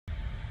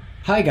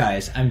Hi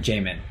guys, I'm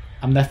Jamin.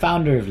 I'm the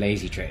founder of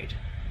Lazytrade,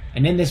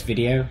 and in this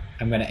video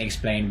I'm going to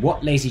explain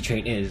what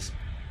Lazytrade is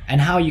and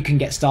how you can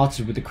get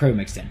started with the Chrome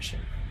extension.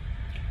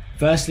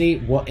 Firstly,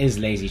 what is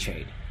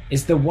Lazytrade?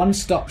 It's the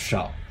one-stop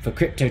shop for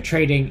crypto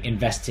trading,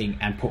 investing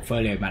and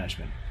portfolio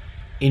management.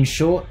 In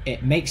short,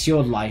 it makes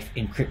your life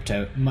in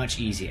crypto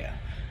much easier,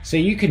 so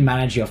you can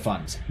manage your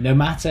funds no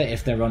matter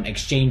if they're on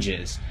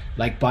exchanges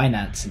like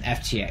Binance and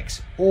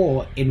FTX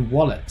or in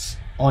wallets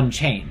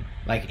on-chain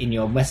like in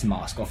your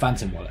MetaMask or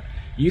Phantom wallet.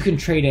 You can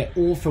trade it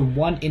all from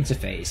one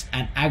interface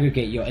and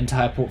aggregate your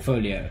entire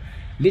portfolio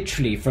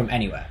literally from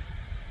anywhere.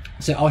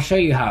 So I'll show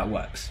you how it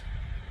works.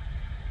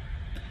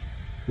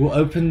 We'll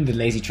open the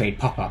Lazytrade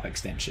pop-up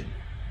extension,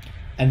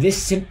 and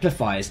this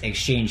simplifies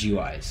exchange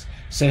UIs.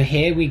 So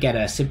here we get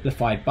a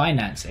simplified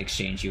Binance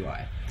exchange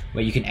UI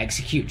where you can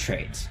execute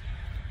trades.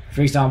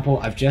 For example,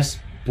 I've just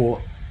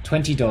bought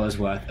 $20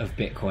 worth of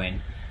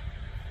Bitcoin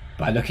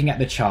by looking at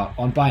the chart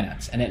on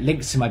Binance, and it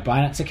links to my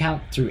Binance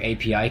account through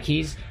API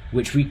keys,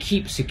 which we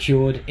keep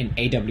secured in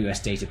AWS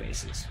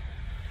Databases.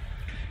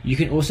 You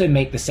can also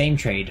make the same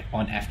trade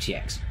on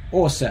FTX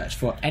or search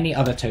for any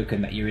other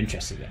token that you're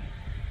interested in.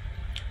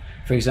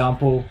 For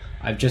example,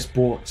 I've just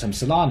bought some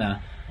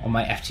Solana on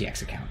my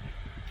FTX account.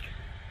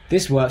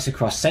 This works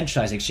across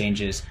centralized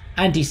exchanges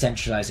and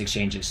decentralized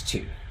exchanges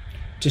too.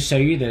 To show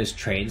you those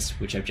trades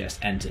which I've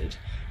just entered,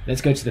 let's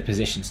go to the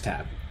Positions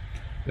tab,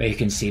 where you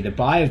can see the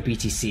buy of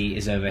BTC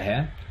is over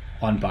here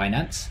on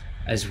Binance,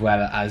 as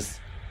well as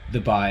the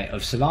buy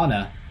of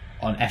Solana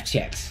on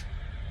FTX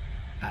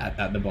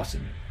at the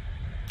bottom.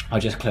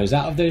 I'll just close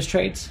out of those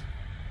trades.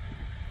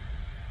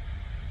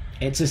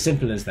 It's as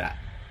simple as that.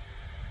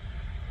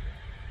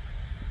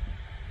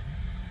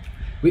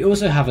 We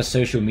also have a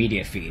social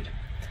media feed,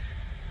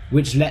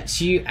 which lets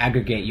you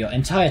aggregate your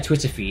entire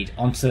Twitter feed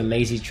onto the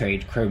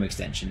Lazytrade Chrome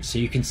extension, so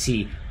you can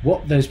see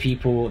what those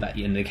people that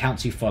in the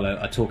accounts you follow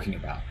are talking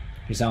about.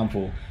 For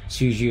example,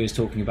 Suju is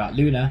talking about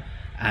Luna,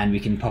 and we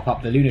can pop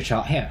up the Luna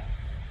chart here.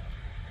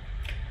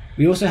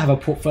 We also have a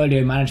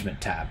portfolio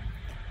management tab.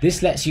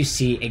 This lets you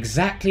see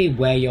exactly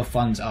where your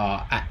funds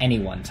are at any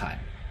one time.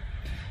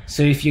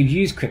 So if you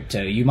use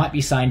crypto, you might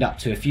be signed up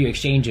to a few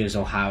exchanges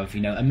or have, a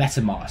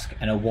MetaMask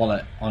and a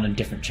wallet on a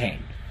different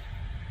chain.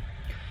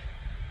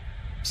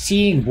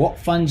 Seeing what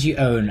funds you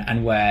own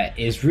and where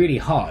is really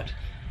hard,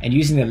 and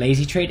using the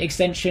Lazytrade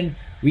extension,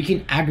 we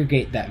can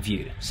aggregate that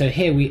view. So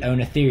here we own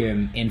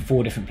Ethereum in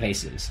 4 different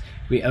places.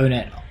 We own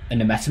it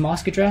in a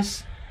MetaMask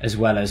address, as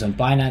well as on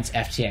Binance,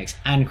 FTX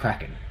and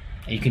Kraken.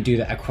 And you can do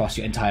that across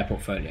your entire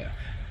portfolio.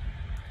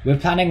 We're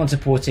planning on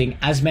supporting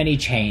as many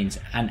chains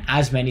and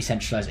as many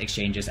centralized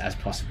exchanges as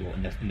possible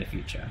in the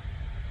future.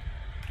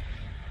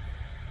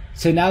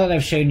 So now that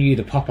I've shown you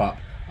the pop-up,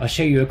 I'll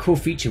show you a cool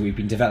feature we've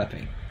been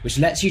developing, which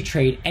lets you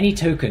trade any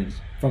tokens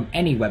from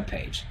any web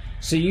page.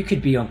 So you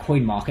could be on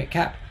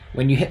CoinMarketCap.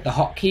 When you hit the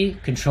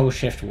hotkey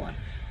Control-Shift-1,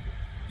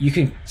 you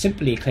can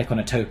simply click on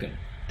a token,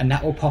 and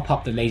that will pop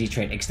up the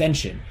Lazytrade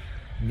extension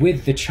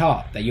with the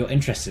chart that you're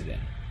interested in.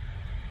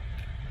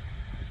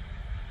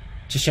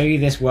 To show you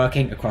this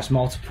working across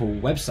multiple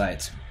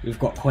websites, we've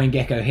got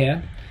CoinGecko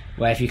here,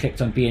 where if you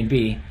clicked on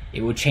BNB,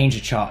 it will change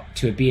the chart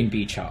to a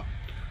BNB chart,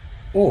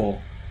 or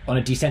on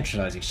a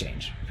decentralized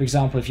exchange. For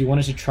example, if you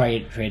wanted to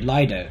trade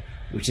Lido,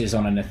 which is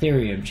on an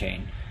Ethereum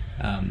chain,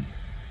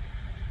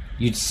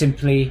 you'd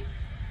simply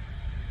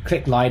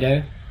click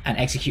Lido and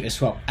execute a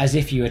swap as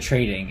if you were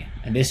trading,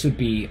 and this would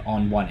be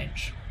on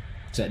 1inch.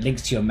 So it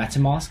links to your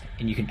MetaMask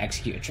and you can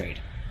execute a trade.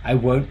 I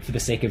won't for the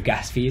sake of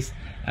gas fees,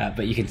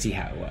 but you can see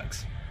how it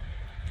works.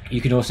 You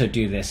can also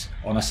do this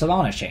on a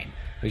Solana chain.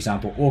 For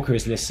example, Orca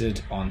is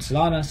listed on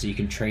Solana, so you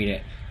can trade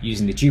it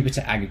using the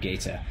Jupiter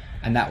aggregator,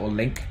 and that will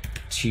link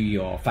to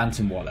your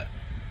Phantom wallet,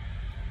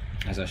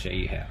 as I'll show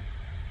you here.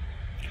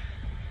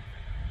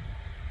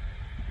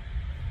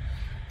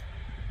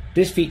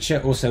 This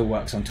feature also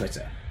works on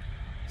Twitter.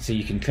 So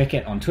you can click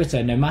it on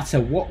Twitter no matter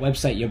what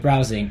website you're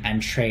browsing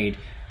and trade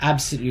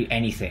absolutely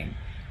anything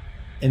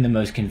in the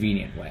most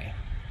convenient way.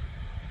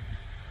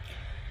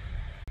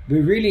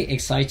 We're really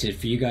excited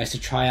for you guys to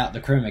try out the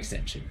Chrome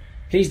extension.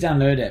 Please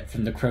download it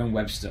from the Chrome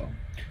Web Store.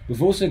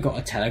 We've also got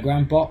a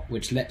Telegram bot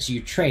which lets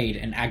you trade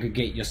and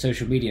aggregate your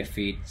social media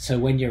feed, so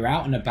when you're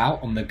out and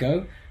about on the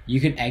go, you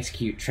can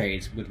execute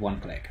trades with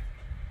one click.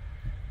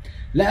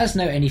 Let us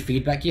know any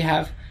feedback you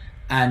have,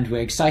 and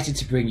we're excited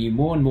to bring you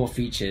more and more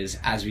features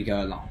as we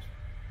go along.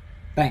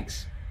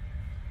 Thanks.